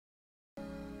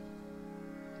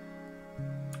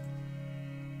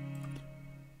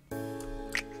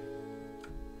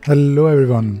Hello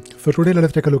everyone. So today let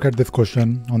us take a look at this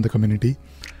question on the community.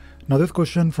 Now this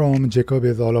question from Jacob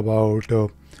is all about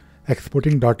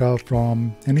exporting data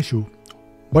from an issue,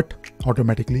 but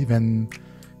automatically when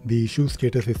the issue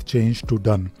status is changed to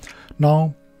done.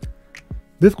 Now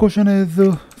this question is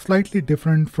slightly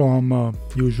different from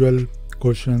usual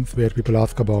questions where people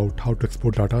ask about how to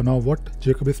export data. Now what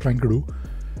Jacob is trying to do,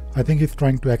 I think he's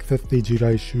trying to access the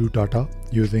Jira issue data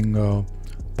using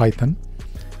Python.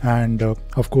 And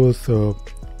of course,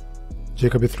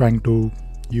 Jacob is trying to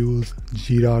use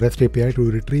Jira REST API to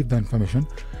retrieve the information.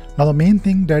 Now, the main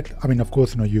thing that, of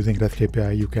course, using REST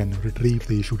API, you can retrieve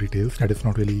the issue details. That is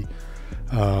not really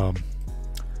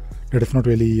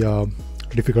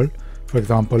difficult. For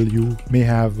example, you may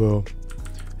have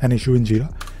an issue in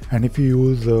Jira, and if you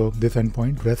use this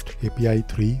endpoint REST API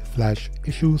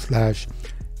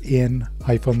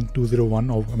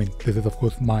 3/issue/an-201, this is of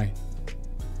course my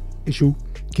issue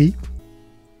key,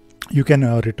 you can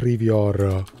retrieve your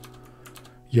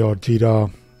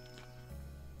Jira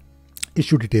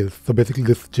issue details. So basically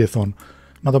this JSON.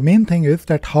 Now the main thing is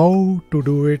that how to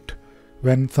do it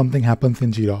when something happens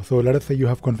in Jira. So let us say you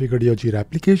have configured your Jira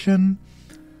application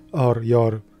or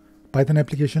your Python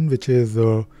application, which is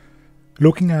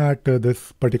looking at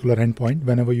this particular endpoint.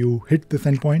 Whenever you hit this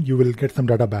endpoint, you will get some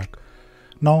data back.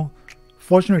 Now,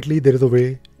 fortunately, there is a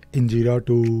way in Jira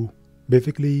to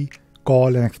basically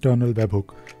call an external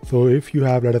webhook. So if you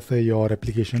have, let us say, your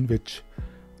application which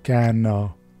can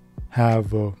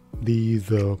have these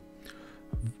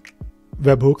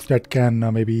webhooks that can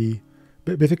maybe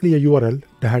basically a URL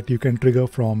that you can trigger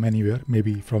from anywhere,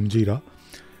 maybe from Jira,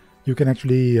 you can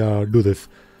actually do this.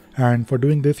 And for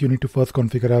doing this, you need to first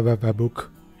configure a webhook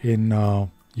in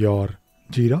your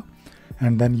Jira,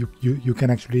 and then you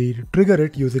can actually trigger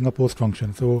it using a post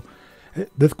function. So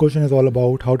this question is all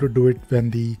about how to do it when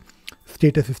the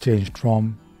status is changed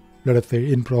from, let us say,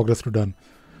 in progress to done.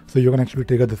 So you can actually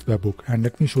trigger this webhook, and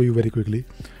let me show you very quickly.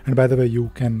 And by the way, you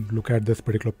can look at this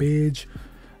particular page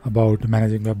about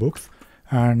managing webhooks,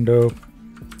 and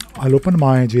I'll open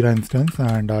my Jira instance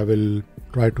and I will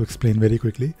try to explain very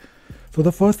quickly. So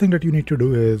the first thing that you need to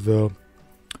do is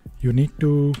you need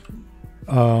to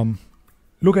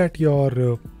look at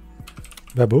your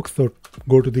webhooks. So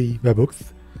go to the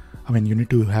webhooks. You need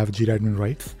to have Jira admin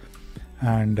rights,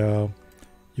 and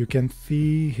you can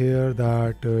see here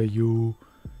that you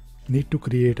need to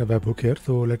create a webhook here.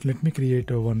 So let me create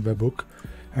one webhook,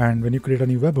 and when you create a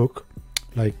new webhook,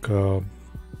 like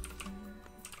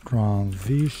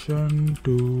transition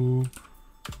to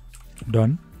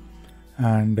done,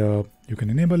 and you can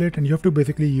enable it, and you have to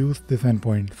basically use this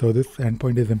endpoint. So this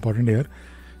endpoint is important here,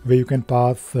 where you can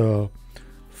pass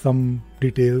some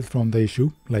details from the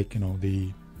issue, like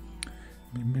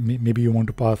maybe you want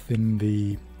to pass in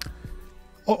the,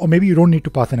 or maybe you don't need to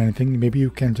pass in anything. Maybe you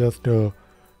can just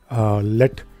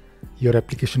let your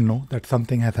application know that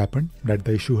something has happened, that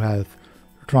the issue has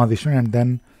transitioned, and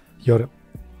then your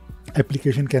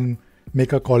application can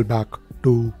make a callback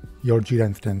to your Jira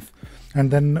instance.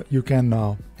 And then you can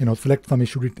select some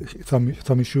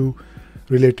issue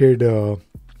related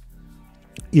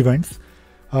events.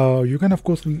 You can of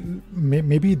course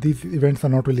maybe these events are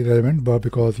not really relevant, but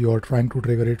because you are trying to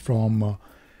trigger it from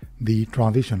the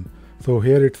transition. So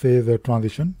here it says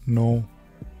transition, no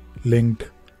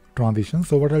linked transition.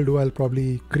 So what I'll do, I'll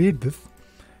probably create this,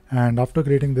 and after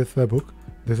creating this webhook,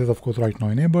 this is of course right now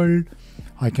enabled.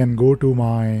 I can go to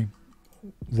my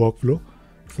workflow.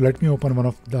 So let me open one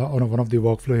of the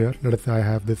workflow here. Let us say I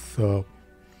have this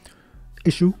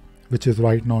issue which is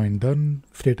right now in done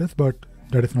status, but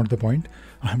that is not the point.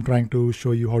 I'm trying to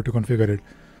show you how to configure it.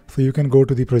 So you can go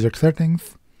to the project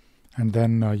settings, and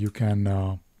then you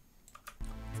can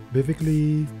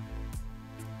basically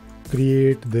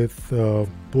create this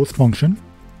post function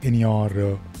in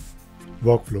your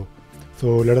workflow.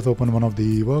 So let us open one of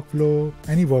the workflow,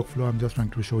 any workflow. I'm just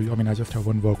trying to show you. I just have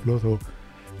one workflow. So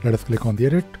let us click on the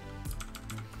edit,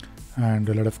 and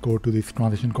let us go to this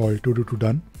transition called to do to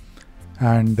done.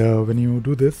 And when you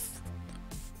do this,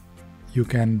 you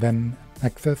can then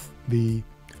access the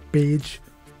page,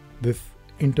 this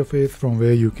interface from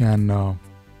where you can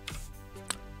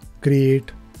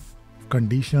create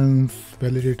conditions,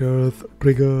 validators,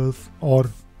 triggers, or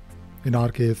in our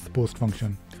case, post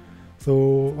function.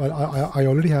 So I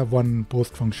already have one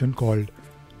post function called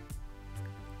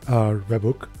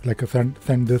webhook, like a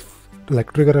send this,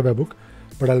 like trigger a webhook,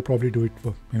 but I'll probably do it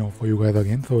for you guys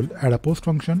again. So add a post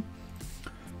function,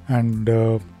 and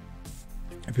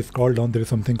if you scroll down, there is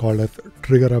something called as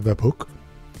trigger a webhook,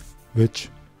 which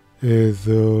is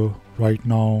right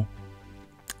now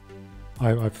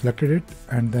I've selected it,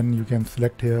 and then you can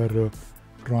select here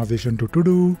transition to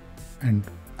do, and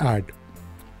add.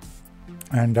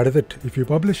 And that is it. If you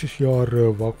publish your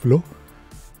workflow,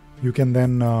 you can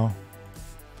then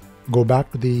go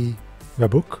back to the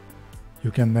webhook.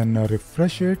 You can then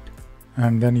refresh it,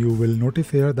 and then you will notice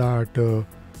here that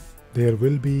there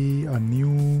will be a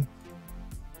new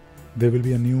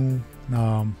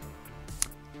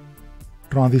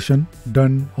transition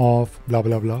done of blah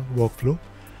blah blah workflow,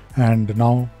 and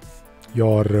now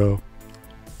your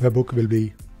webhook will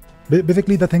be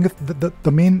basically the thing is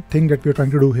the main thing that we are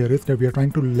trying to do here is that we are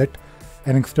trying to let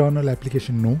an external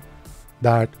application know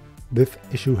that this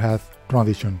issue has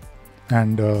transition,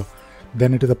 and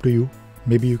then it is up to you.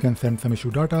 Maybe you can send some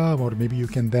issue data, or maybe you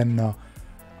can then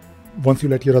once you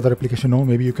let your other application know,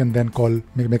 maybe you can then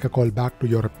make a call back to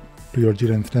your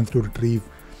Jira instance to retrieve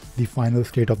the final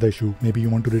state of the issue. Maybe you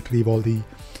want to retrieve all the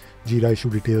Jira issue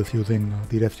details using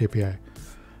the REST API.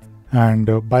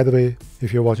 And by the way,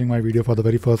 if you're watching my video for the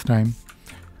very first time,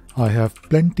 I have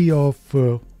plenty of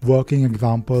working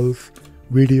examples,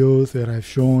 videos where I've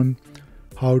shown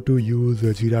how to use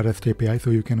Jira REST API.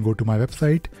 So you can go to my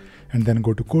website and then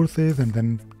go to courses and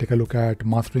then take a look at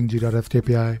mastering Jira REST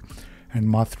API and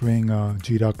mastering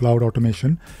Jira Cloud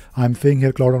Automation. I'm saying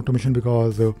here Cloud Automation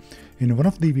because in one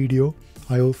of the video,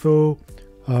 I also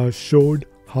showed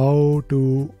how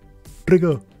to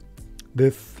trigger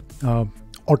this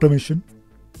automation.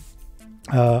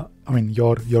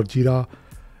 Your Jira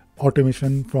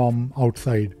automation from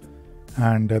outside,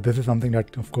 and this is something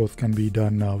that of course can be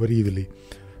done very easily.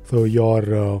 So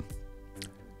your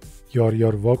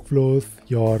workflows,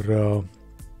 your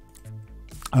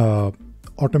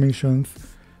automations,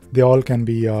 they all can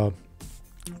be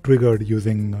triggered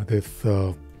using this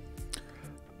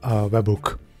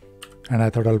webhook. And I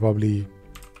thought I'll probably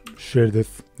share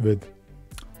this with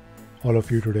all of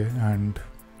you today. And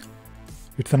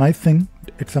it's a nice thing.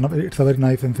 It's a very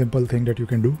nice and simple thing that you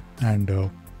can do, and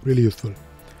really useful.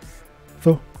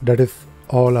 So that is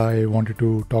all I wanted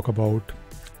to talk about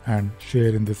and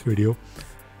share in this video.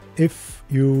 If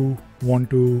you want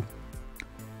to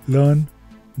learn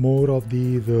more of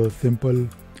these simple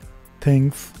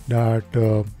things that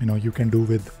you can do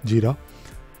with Jira,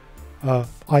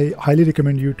 I highly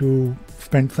recommend you to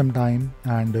spend some time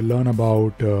and learn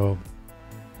about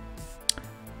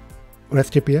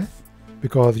REST API,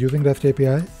 because using REST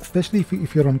API, especially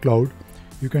if you're on cloud,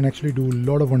 you can actually do a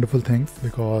lot of wonderful things,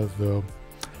 because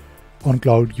on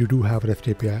cloud you do have REST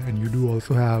API and you do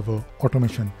also have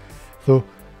automation. So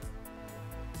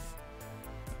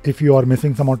if you are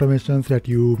missing some automations that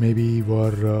you maybe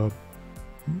were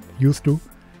used to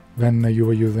when you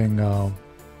were using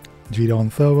Jira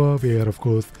on server, where of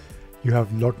course you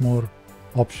have a lot more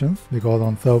options, because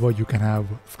on server you can have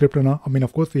script runner.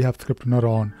 Of course we have script runner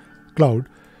on cloud,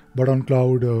 but on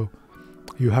cloud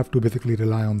you have to basically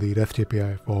rely on the REST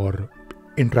API for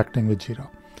interacting with Jira.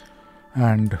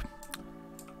 And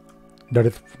that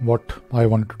is what I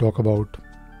wanted to talk about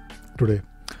today.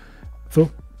 So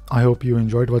I hope you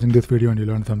enjoyed watching this video and you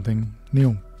learned something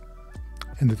new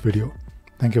in this video.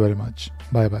 Thank you very much.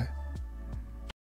 Bye bye.